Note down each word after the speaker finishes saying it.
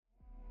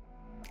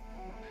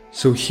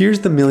So here's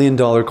the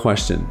million-dollar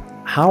question.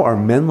 How are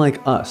men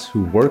like us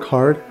who work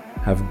hard,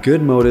 have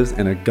good motives,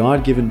 and a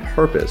God-given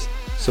purpose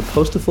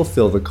supposed to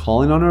fulfill the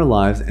calling on our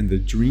lives and the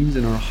dreams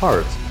in our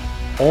hearts,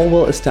 all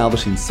while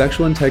establishing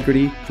sexual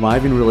integrity,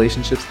 thriving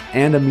relationships,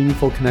 and a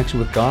meaningful connection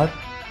with God?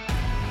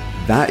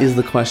 That is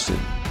the question,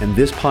 and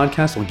this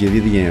podcast will give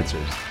you the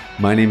answers.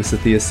 My name is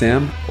Sathya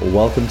Sam.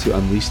 Welcome to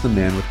Unleash the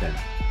Man Within.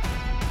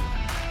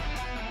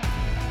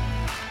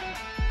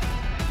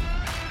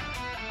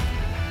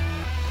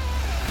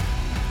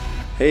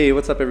 Hey,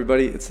 what's up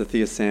everybody? It's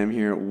Sathya Sam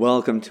here.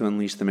 Welcome to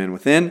Unleash the Man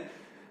Within.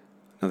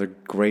 Another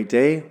great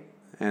day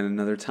and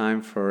another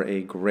time for a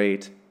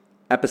great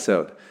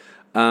episode.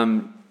 You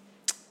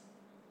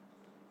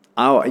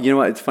know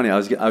what? It's funny. I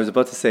was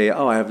about to say,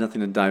 I have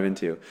nothing to dive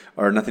into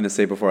or nothing to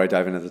say before I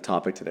dive into the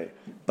topic today.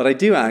 But I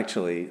do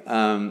actually.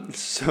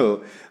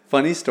 So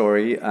funny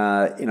story,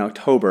 in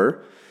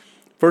October,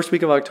 first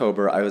week of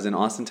October, I was in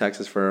Austin,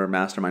 Texas for a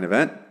mastermind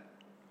event.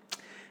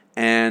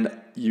 And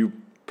you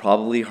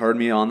probably heard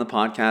me on the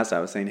podcast. I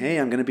was saying, hey,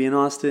 I'm going to be in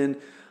Austin.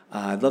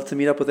 I'd love to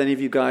meet up with any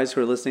of you guys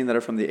who are listening that are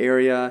from the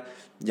area.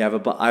 I have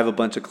a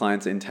bunch of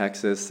clients in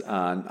Texas.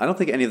 I don't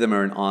think any of them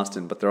are in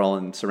Austin, but they're all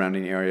in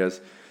surrounding areas.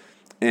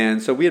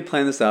 And so we had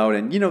planned this out.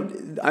 And,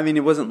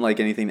 it wasn't like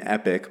anything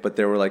epic, but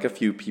there were like a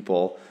few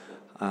people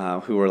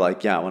who were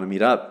like, yeah, I want to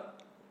meet up.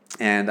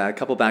 And a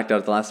couple backed out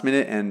at the last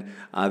minute. And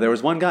there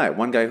was one guy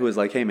who was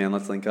like, hey, man,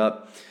 let's link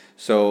up.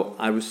 So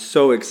I was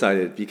so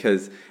excited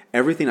because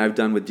everything I've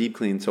done with Deep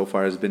Clean so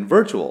far has been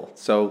virtual.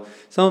 So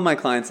some of my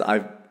clients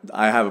I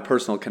have a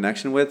personal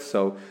connection with,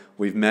 so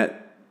we've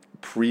met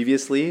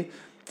previously,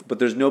 but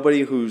there's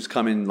nobody who's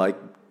come in like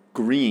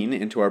green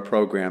into our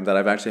program that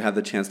I've actually had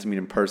the chance to meet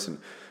in person.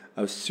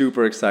 I was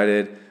super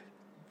excited,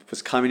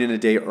 was coming in a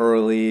day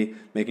early,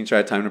 making sure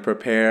I had time to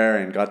prepare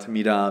and got to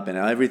meet up and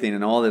everything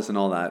and all this and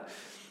all that.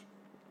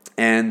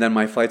 And then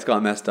my flights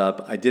got messed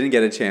up. I didn't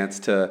get a chance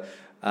to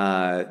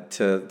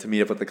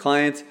meet up with the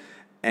client.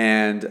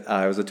 And it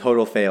was a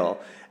total fail.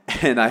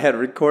 And I had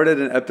recorded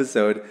an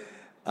episode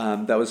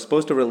that was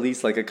supposed to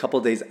release like a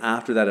couple days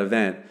after that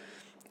event.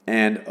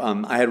 And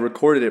I had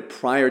recorded it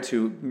prior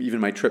to even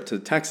my trip to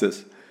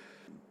Texas.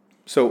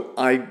 So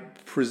I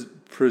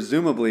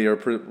presumably,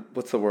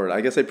 what's the word?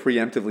 I guess I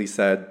preemptively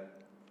said,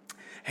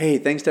 hey,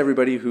 thanks to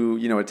everybody who,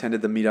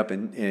 attended the meetup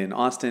in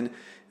Austin.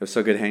 It was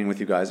so good hanging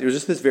with you guys. It was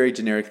just this very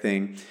generic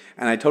thing.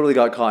 And I totally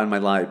got caught in my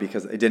lie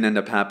because it didn't end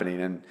up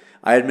happening. And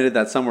I admitted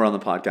that somewhere on the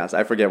podcast.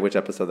 I forget which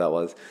episode that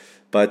was.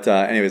 But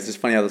anyways, it's just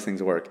funny how those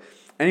things work.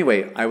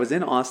 Anyway, I was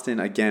in Austin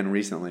again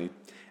recently.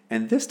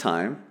 And this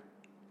time,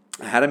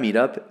 I had a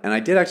meetup. And I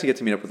did actually get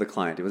to meet up with a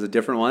client. It was a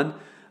different one.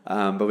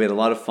 But we had a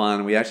lot of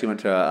fun. We actually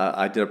went to,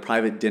 I did a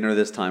private dinner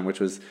this time, which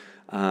was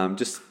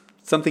just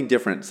something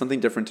different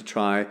to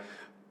try.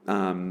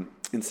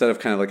 Instead of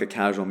kind of like a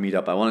casual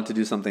meetup, I wanted to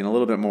do something a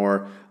little bit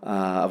more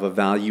of a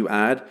value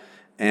add,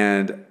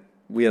 and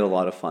we had a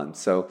lot of fun.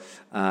 So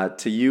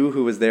to you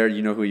who was there,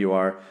 you know who you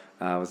are.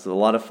 It was a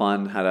lot of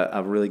fun, had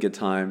a really good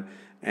time,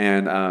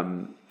 and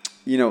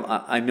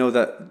I know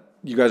that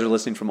you guys are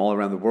listening from all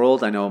around the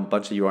world. I know a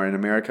bunch of you are in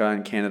America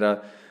and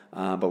Canada,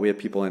 but we have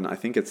people in, I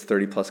think it's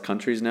 30 plus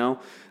countries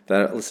now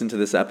that listen to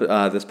this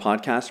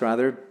podcast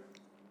rather,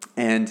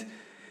 and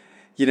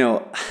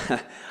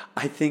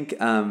I think.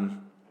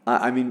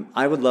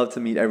 I would love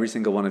to meet every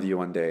single one of you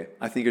one day.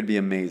 I think it would be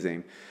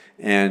amazing.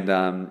 And,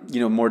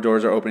 more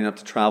doors are opening up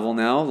to travel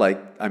now,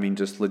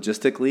 just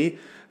logistically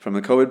from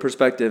the COVID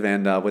perspective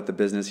and with the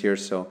business here.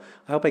 So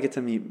I hope I get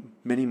to meet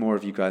many more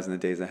of you guys in the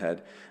days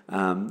ahead.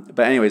 But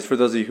anyways, for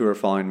those of you who are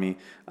following me,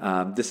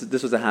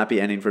 this was a happy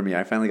ending for me.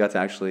 I finally got to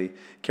actually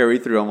carry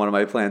through on one of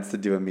my plans to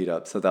do a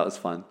meetup. So that was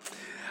fun.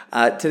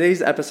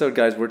 Today's episode,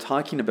 guys, we're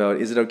talking about,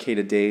 is it okay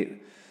to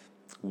date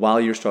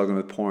while you're struggling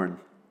with porn?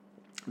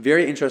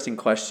 Very interesting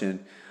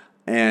question,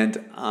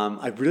 and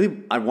I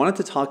wanted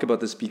to talk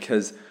about this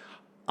because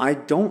I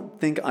don't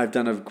think I've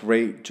done a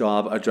great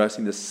job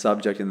addressing this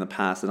subject in the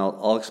past, and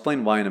I'll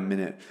explain why in a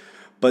minute.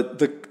 But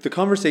the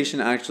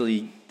conversation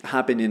actually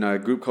happened in a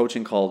group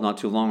coaching call not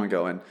too long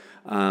ago,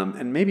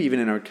 and maybe even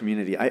in our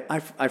community.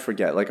 I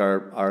forget, like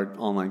our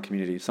online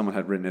community. Someone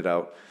had written it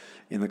out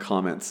in the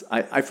comments.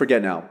 I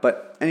forget now,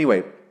 but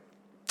anyway,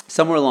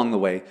 somewhere along the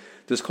way,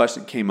 this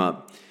question came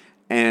up.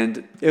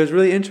 And it was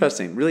really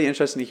interesting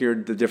to hear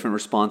the different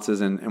responses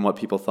and what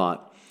people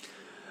thought.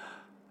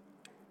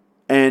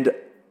 And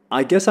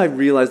I guess I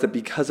realized that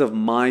because of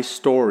my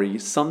story,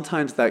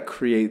 sometimes that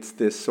creates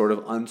this sort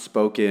of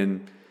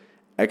unspoken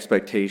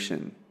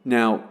expectation.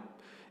 Now,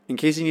 in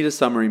case you need a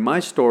summary, my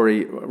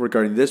story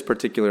regarding this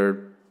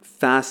particular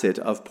facet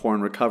of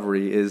porn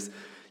recovery is,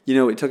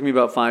 it took me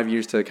about 5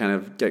 years to kind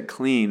of get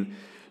clean.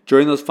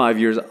 During those 5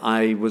 years,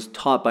 I was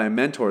taught by a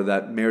mentor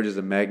that marriage is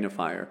a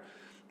magnifier.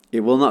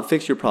 It will not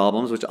fix your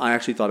problems, which I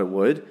actually thought it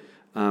would.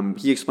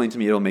 He explained to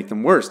me it'll make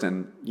them worse.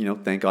 And,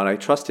 thank God I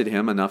trusted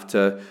him enough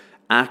to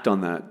act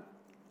on that.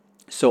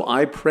 So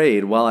I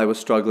prayed while I was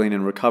struggling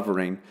and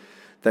recovering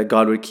that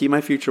God would keep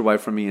my future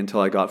wife from me until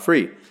I got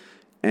free.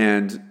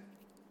 And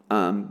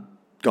God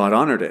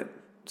honored it.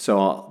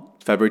 So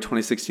February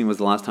 2016 was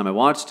the last time I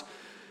watched.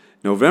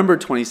 November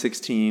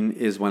 2016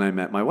 is when I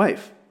met my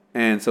wife.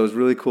 And so it was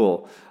really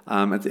cool.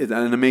 It's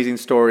an amazing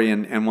story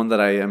and one that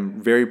I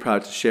am very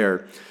proud to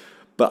share.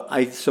 But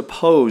I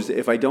suppose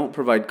if I don't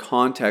provide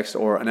context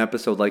or an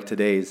episode like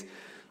today's,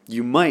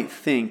 you might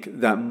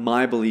think that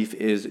my belief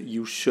is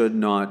you should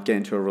not get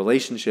into a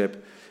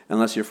relationship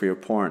unless you're free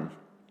of porn.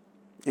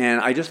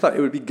 And I just thought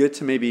it would be good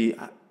to maybe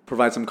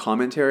provide some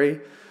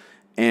commentary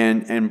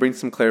and bring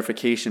some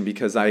clarification,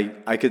 because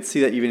I could see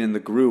that even in the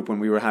group when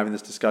we were having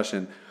this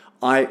discussion,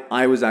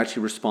 I was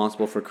actually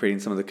responsible for creating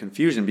some of the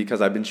confusion,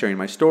 because I've been sharing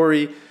my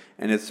story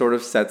and it sort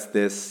of sets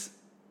this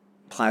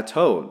it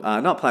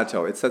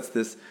sets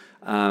this,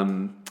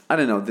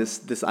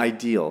 this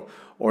ideal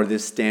or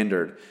this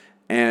standard.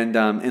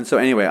 And so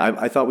anyway,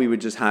 I thought we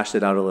would just hash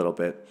it out a little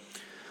bit.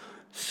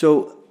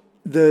 So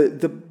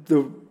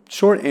the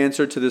short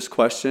answer to this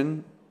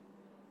question,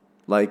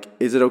 like,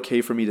 is it okay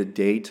for me to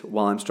date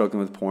while I'm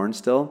struggling with porn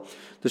still?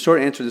 The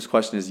short answer to this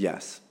question is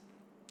yes.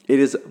 It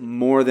is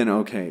more than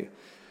okay.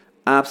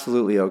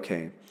 Absolutely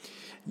okay.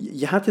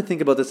 You have to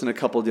think about this in a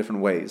couple of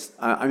different ways.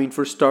 I mean,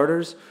 for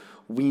starters,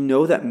 we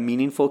know that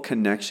meaningful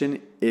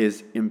connection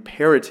is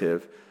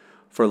imperative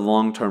for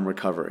long-term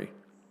recovery.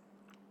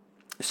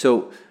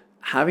 So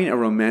having a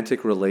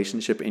romantic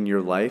relationship in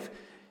your life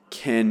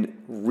can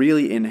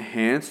really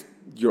enhance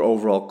your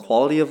overall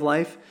quality of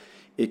life.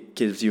 It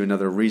gives you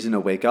another reason to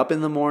wake up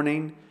in the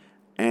morning,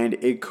 and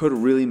it could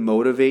really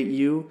motivate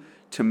you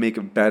to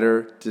make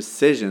better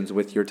decisions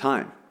with your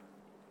time.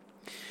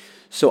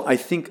 So I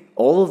think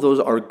all of those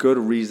are good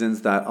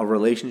reasons that a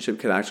relationship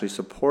could actually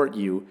support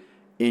you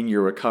in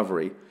your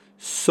recovery,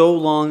 so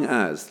long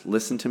as,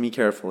 listen to me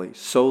carefully,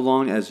 so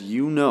long as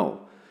you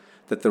know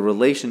that the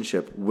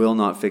relationship will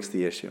not fix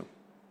the issue.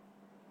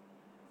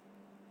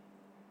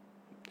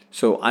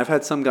 So I've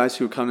had some guys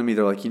who come to me,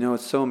 they're like,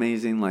 it's so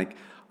amazing. Like,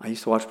 I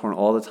used to watch porn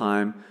all the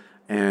time.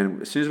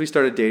 And as soon as we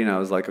started dating, I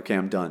was like, okay,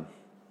 I'm done.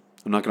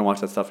 I'm not going to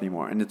watch that stuff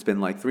anymore. And it's been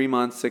like 3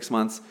 months, 6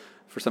 months.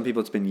 For some people,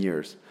 it's been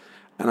years.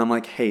 And I'm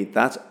like, hey,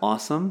 that's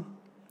awesome.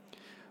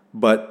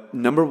 But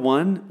number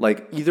one,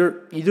 like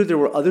either there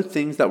were other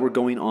things that were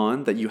going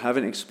on that you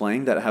haven't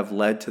explained that have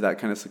led to that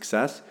kind of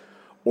success,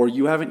 or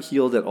you haven't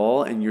healed at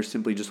all and you're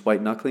simply just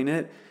white knuckling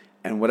it.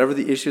 And whatever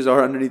the issues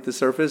are underneath the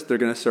surface, they're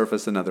going to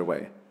surface another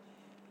way.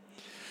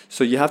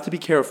 So you have to be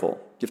careful.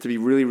 You have to be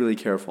really, really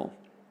careful.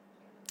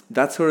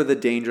 That's sort of the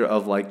danger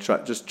of like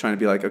just trying to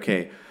be like,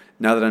 okay,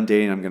 now that I'm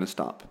dating, I'm going to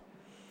stop.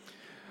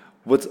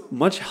 What's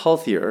much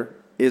healthier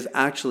is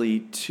actually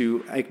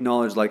to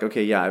acknowledge like,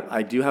 okay, yeah,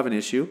 I do have an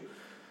issue,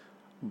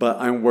 but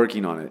I'm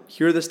working on it.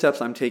 Here are the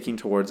steps I'm taking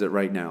towards it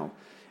right now.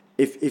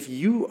 If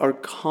you are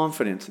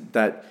confident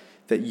that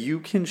you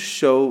can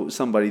show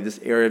somebody this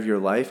area of your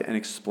life and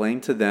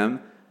explain to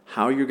them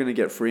how you're going to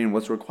get free and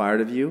what's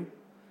required of you,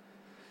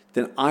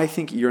 then I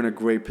think you're in a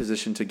great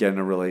position to get in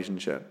a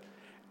relationship.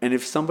 And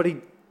if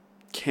somebody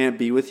can't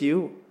be with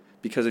you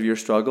because of your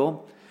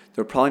struggle,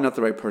 they're probably not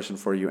the right person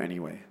for you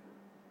anyway.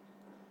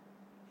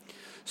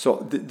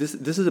 So this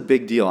is a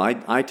big deal.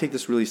 I take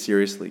this really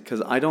seriously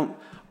because I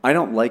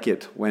don't like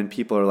it when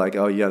people are like,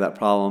 oh, you have that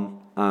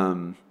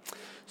problem.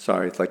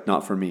 Sorry, it's like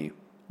not for me.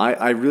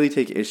 I really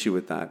take issue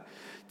with that.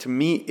 To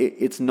me,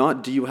 it's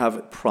not do you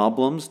have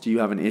problems, do you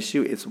have an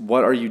issue? It's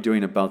what are you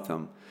doing about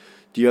them?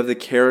 Do you have the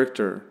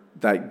character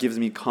that gives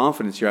me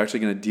confidence you're actually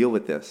going to deal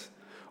with this?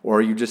 Or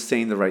are you just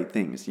saying the right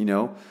things?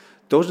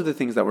 Those are the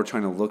things that we're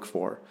trying to look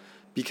for.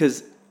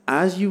 Because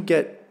as you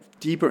get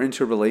deeper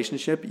into a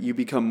relationship, you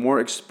become more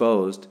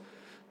exposed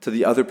to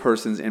the other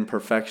person's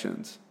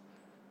imperfections.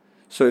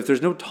 So if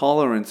there's no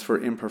tolerance for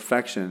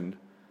imperfection,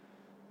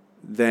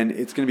 then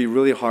it's going to be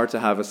really hard to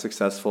have a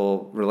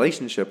successful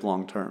relationship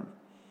long term.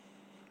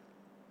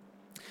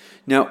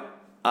 Now,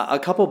 a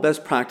couple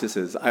best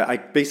practices.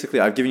 I've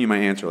given you my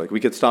answer. Like, we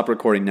could stop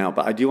recording now,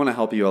 but I do want to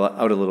help you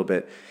out a little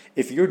bit.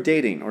 If you're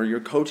dating or you're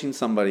coaching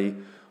somebody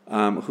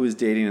who is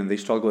dating and they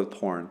struggle with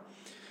porn,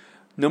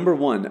 number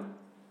one,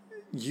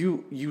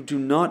 you do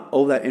not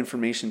owe that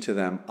information to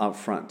them up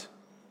front.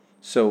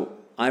 So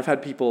I've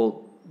had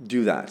people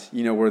do that,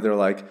 where they're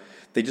like,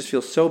 they just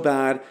feel so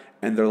bad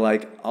and they're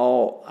like,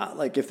 oh,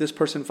 like if this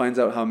person finds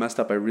out how messed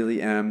up I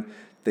really am,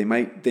 they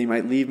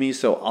might leave me.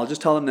 So I'll just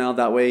tell them now.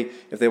 That way,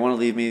 if they want to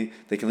leave me,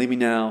 they can leave me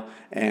now.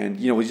 And,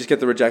 we just get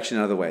the rejection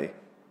out of the way.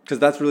 Because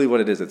that's really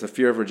what it is. It's a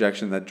fear of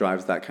rejection that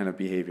drives that kind of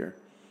behavior.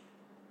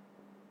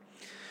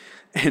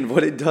 And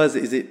what it does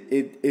is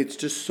it's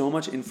just so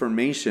much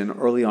information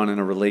early on in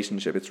a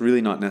relationship. It's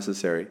really not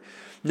necessary.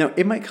 Now,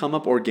 it might come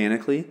up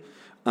organically,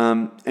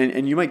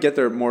 and you might get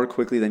there more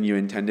quickly than you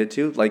intended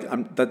to.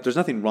 There's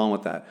nothing wrong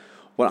with that.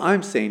 What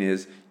I'm saying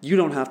is you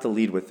don't have to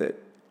lead with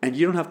it. And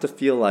you don't have to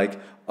feel like,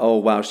 oh,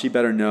 wow, she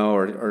better know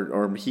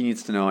or he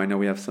needs to know. I know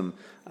we have some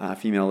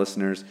female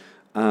listeners.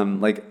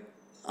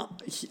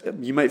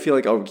 You might feel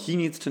like, oh, he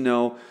needs to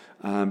know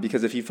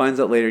because if he finds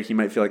out later, he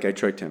might feel like I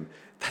tricked him.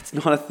 That's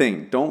not a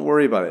thing. Don't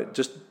worry about it.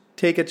 Just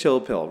take a chill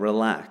pill.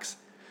 Relax.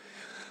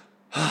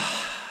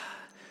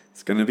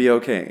 It's going to be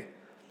okay.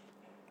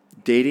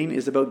 Dating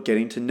is about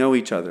getting to know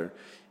each other.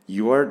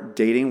 You are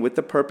dating with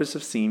the purpose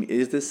of seeing,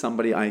 is this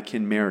somebody I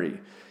can marry?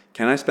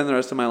 Can I spend the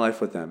rest of my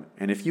life with them?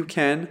 And if you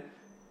can,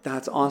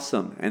 that's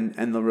awesome.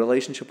 And the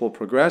relationship will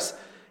progress,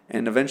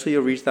 and eventually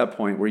you'll reach that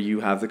point where you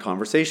have the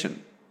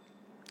conversation.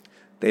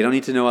 They don't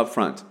need to know up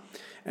front.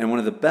 And one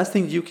of the best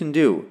things you can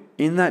do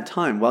in that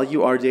time while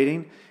you are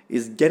dating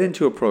is get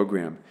into a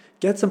program,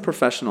 get some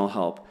professional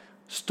help,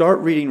 start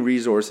reading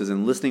resources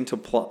and listening to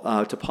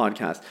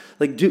podcasts.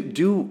 Like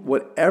do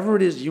whatever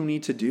it is you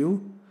need to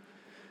do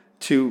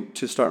to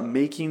start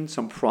making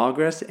some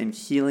progress and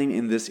healing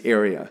in this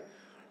area.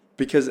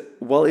 Because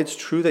while it's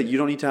true that you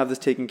don't need to have this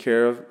taken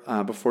care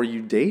of before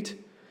you date,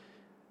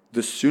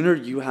 the sooner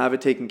you have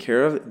it taken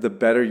care of, the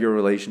better your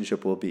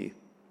relationship will be.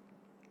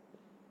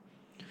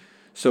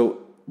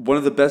 So one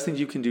of the best things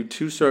you can do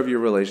to serve your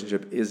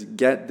relationship is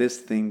get this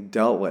thing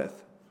dealt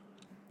with.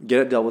 Get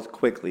it dealt with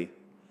quickly.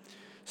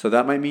 So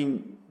that might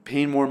mean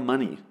paying more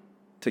money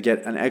to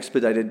get an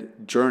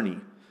expedited journey.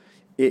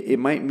 It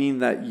might mean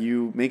that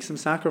you make some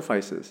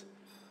sacrifices.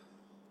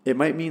 It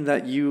might mean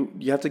that you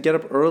have to get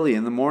up early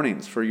in the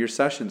mornings for your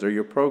sessions or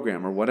your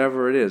program or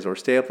whatever it is, or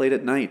stay up late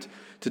at night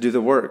to do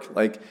the work.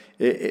 Like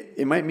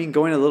it might mean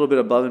going a little bit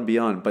above and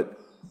beyond, but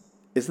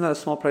isn't that a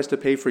small price to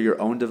pay for your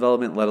own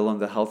development, let alone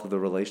the health of the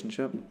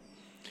relationship?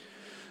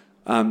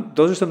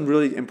 Those are some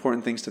really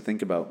important things to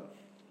think about.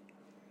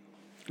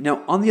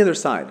 Now, on the other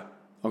side,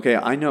 okay,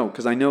 I know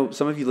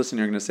some of you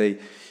listening are going to say,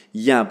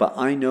 yeah, but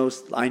I know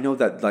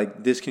that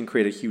like this can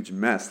create a huge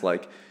mess.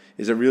 Like,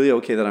 is it really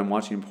okay that I'm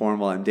watching porn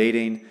while I'm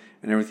dating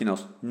and everything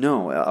else?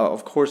 No,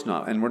 of course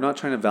not. And we're not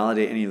trying to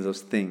validate any of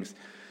those things.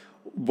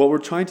 What we're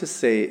trying to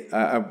say,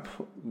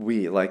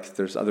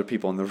 there's other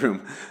people in the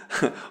room.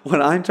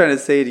 What I'm trying to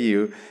say to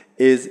you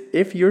is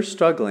if you're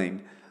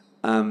struggling,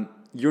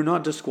 you're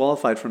not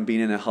disqualified from being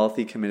in a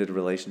healthy, committed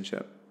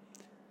relationship.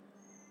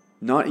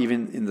 Not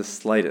even in the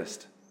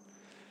slightest.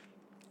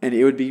 And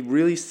it would be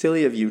really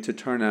silly of you to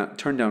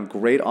turn down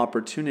great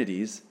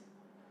opportunities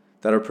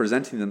that are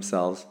presenting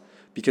themselves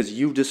because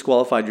you've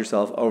disqualified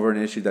yourself over an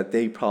issue that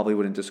they probably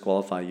wouldn't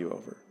disqualify you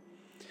over.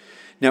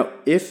 Now,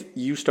 if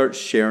you start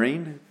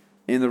sharing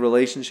in the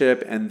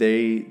relationship and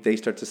they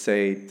start to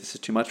say, this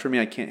is too much for me,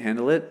 I can't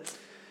handle it,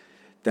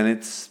 then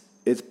it's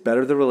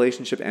better the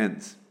relationship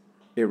ends.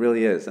 It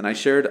really is. And I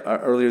shared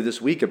earlier this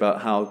week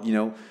about how,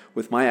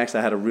 with my ex,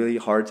 I had a really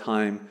hard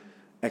time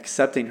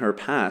accepting her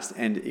past,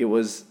 and it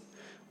was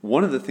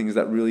one of the things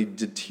that really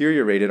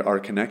deteriorated our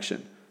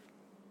connection.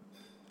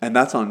 And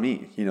that's on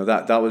me.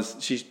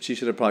 She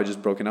should have probably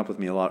just broken up with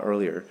me a lot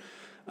earlier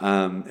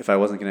if I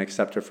wasn't going to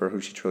accept her for who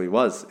she truly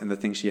was and the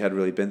things she had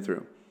really been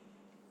through.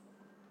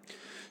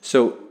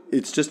 So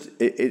it's just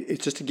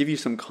to give you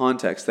some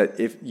context that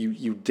if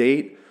you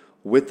date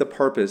with the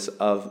purpose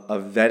of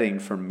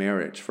vetting for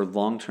marriage, for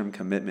long-term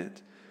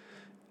commitment,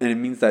 and it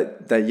means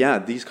that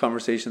these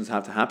conversations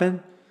have to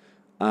happen,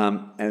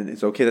 and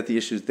it's okay that the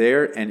issue's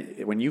there.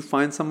 And when you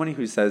find somebody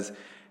who says,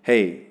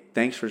 hey,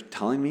 thanks for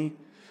telling me,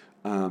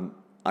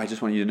 I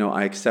just want you to know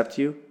I accept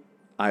you,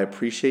 I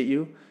appreciate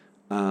you,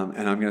 and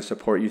I'm going to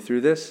support you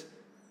through this,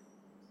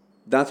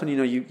 that's when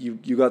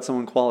you got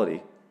someone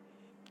quality.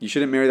 You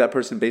shouldn't marry that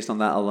person based on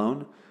that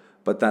alone,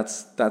 but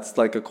that's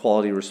like a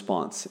quality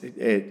response.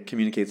 It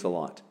communicates a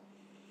lot.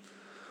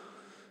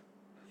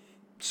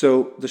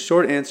 So the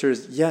short answer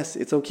is yes,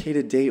 it's okay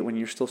to date when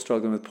you're still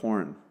struggling with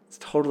porn. It's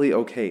totally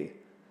okay.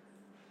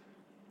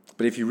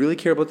 But if you really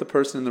care about the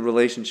person in the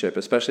relationship,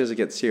 especially as it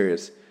gets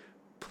serious,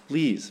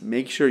 please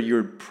make sure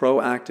you're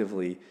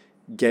proactively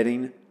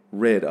getting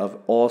rid of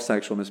all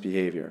sexual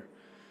misbehavior.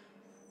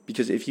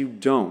 Because if you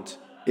don't,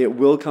 it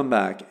will come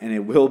back and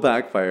it will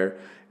backfire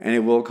and it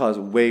will cause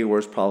way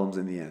worse problems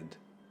in the end.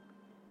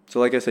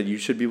 So like I said, you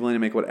should be willing to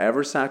make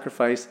whatever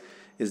sacrifice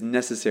is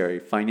necessary,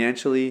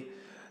 financially,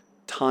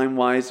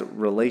 time-wise,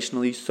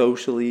 relationally,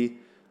 socially,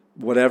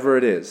 whatever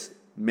it is.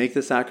 Make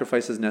the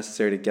sacrifices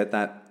necessary to get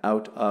that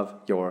out of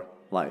your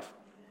life.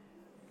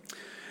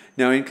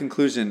 Now, in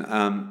conclusion,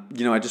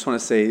 I just want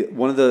to say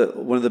one of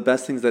the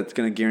best things that's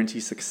going to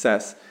guarantee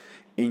success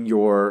in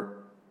your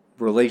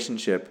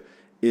relationship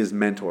is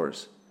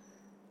mentors.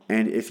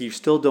 And if you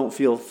still don't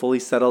feel fully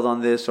settled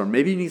on this, or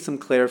maybe you need some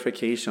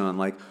clarification on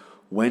like,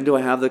 when do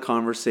I have the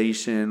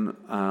conversation,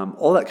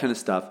 all that kind of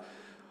stuff,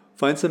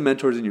 find some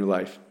mentors in your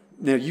life.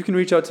 Now, you can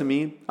reach out to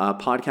me,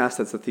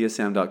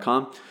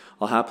 podcast@sathiyasam.com.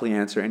 I'll happily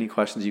answer any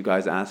questions you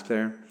guys ask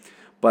there.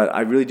 But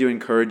I really do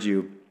encourage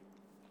you,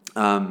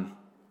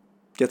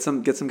 get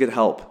some good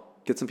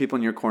help. Get some people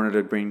in your corner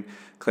to bring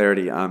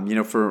clarity.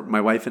 For my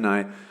wife and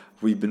I,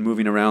 we've been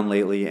moving around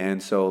lately,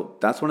 and so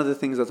that's one of the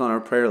things that's on our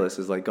prayer list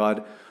is like,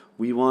 God,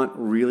 we want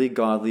really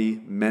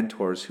godly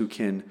mentors who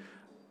can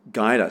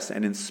guide us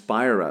and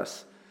inspire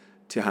us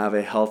to have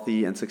a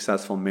healthy and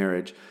successful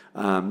marriage,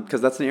 because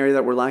that's an area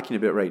that we're lacking a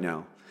bit right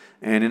now.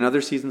 And in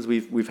other seasons,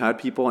 we've had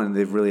people and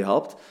they've really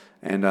helped,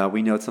 and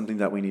we know it's something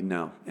that we need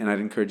now. And I'd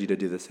encourage you to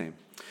do the same.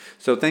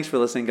 So thanks for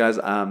listening, guys.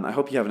 I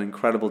hope you have an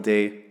incredible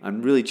day.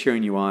 I'm really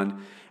cheering you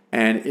on.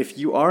 And if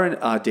you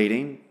are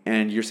dating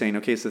and you're saying,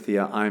 okay,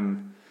 Sathia,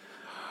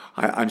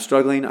 I'm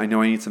struggling. I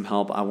know I need some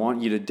help. I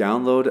want you to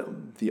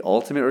download the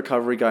Ultimate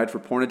Recovery Guide for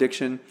Porn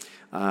Addiction.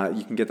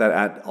 You can get that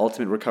at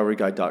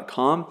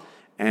ultimaterecoveryguide.com.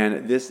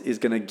 And this is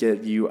going to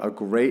get you a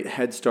great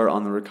head start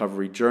on the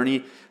recovery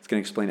journey. It's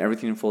going to explain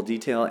everything in full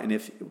detail. And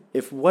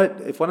if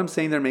what I'm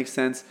saying there makes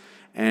sense,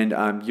 and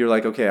you're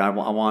like, okay, I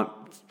want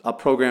a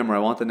program, or I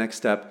want the next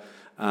step,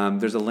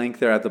 there's a link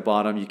there at the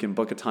bottom. You can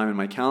book a time in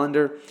my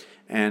calendar,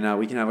 and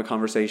we can have a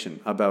conversation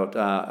about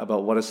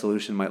what a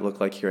solution might look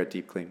like here at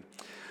Deep Clean.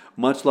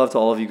 Much love to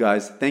all of you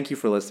guys. Thank you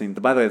for listening.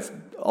 By the way, it's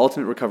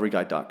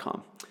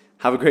ultimaterecoveryguide.com.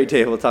 Have a great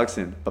day. We'll talk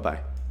soon. Bye-bye.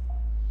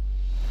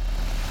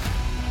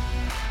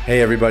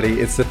 Hey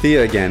everybody, it's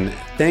Sathya again.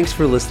 Thanks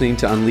for listening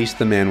to Unleash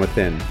the Man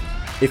Within.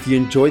 If you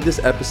enjoyed this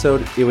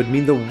episode, it would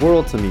mean the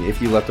world to me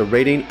if you left a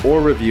rating or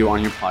review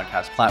on your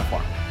podcast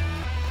platform.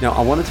 Now,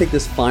 I want to take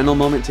this final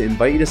moment to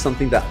invite you to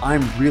something that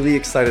I'm really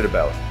excited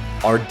about,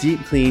 our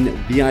Deep Clean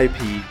VIP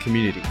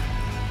community.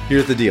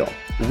 Here's the deal.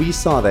 We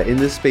saw that in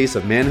this space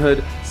of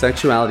manhood,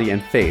 sexuality,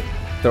 and faith,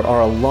 there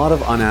are a lot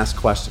of unasked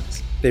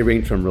questions. They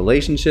range from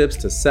relationships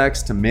to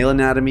sex to male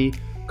anatomy,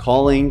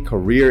 calling,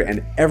 career,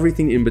 and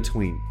everything in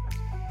between.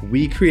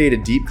 We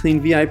created Deep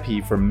Clean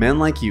VIP for men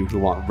like you who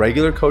want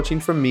regular coaching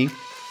from me,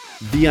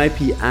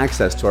 VIP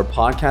access to our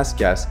podcast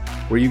guests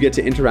where you get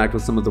to interact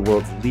with some of the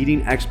world's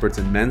leading experts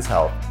in men's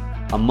health,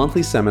 a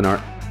monthly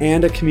seminar,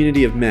 and a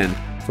community of men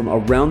from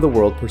around the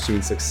world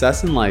pursuing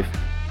success in life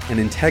and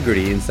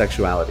integrity in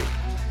sexuality.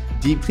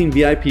 Deep Clean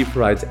VIP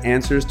provides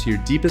answers to your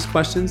deepest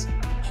questions,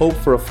 hope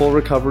for a full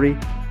recovery,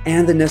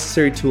 and the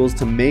necessary tools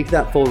to make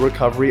that full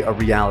recovery a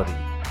reality.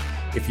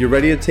 If you're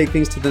ready to take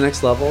things to the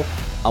next level,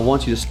 I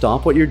want you to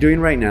stop what you're doing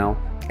right now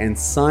and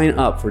sign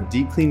up for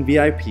Deep Clean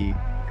VIP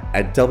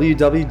at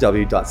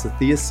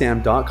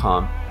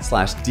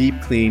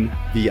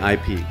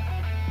www.sathyasam.com/deepcleanvip.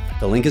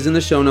 The link is in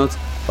the show notes,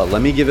 but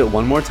let me give it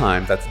one more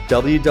time. That's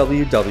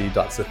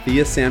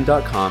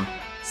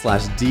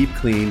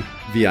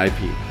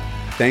www.sathyasam.com/deepcleanvip.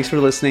 Thanks for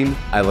listening.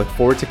 I look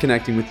forward to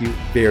connecting with you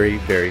very,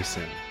 very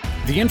soon.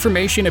 The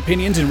information,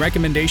 opinions, and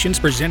recommendations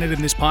presented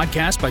in this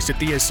podcast by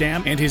Sathya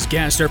Sam and his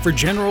guests are for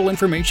general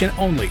information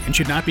only and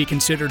should not be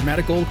considered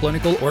medical,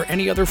 clinical, or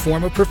any other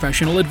form of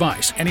professional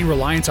advice. Any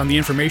reliance on the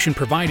information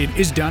provided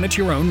is done at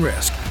your own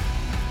risk.